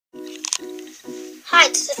Hi,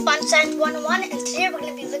 this is Fun Science 101 and today we're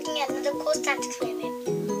going to be looking at another cool science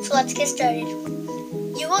experiment. So let's get started.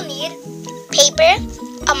 You will need paper,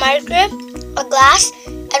 a marker, a glass,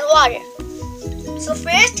 and water. So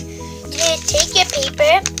first, you need to take your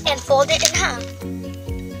paper and fold it in half.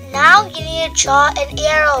 Now you need to draw an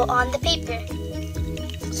arrow on the paper.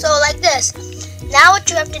 So like this. Now what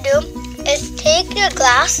you have to do is take your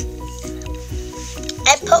glass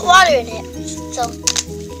and put water in it. So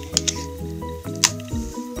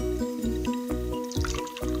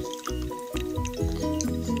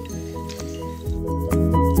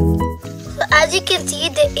as you can see,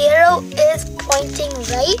 the arrow is pointing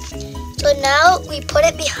right. So now we put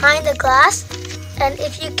it behind the glass, and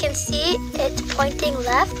if you can see, it's pointing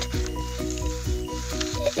left.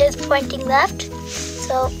 It is pointing left.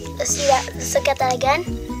 So let's see that. Let's look at that again.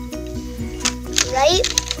 Right,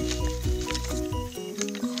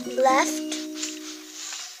 left.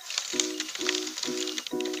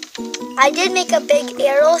 I did make a big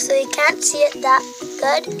arrow, so you can't see it that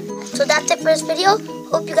good. So that's it for this video.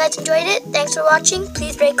 Hope you guys enjoyed it. Thanks for watching.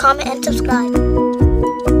 Please rate, comment, and subscribe.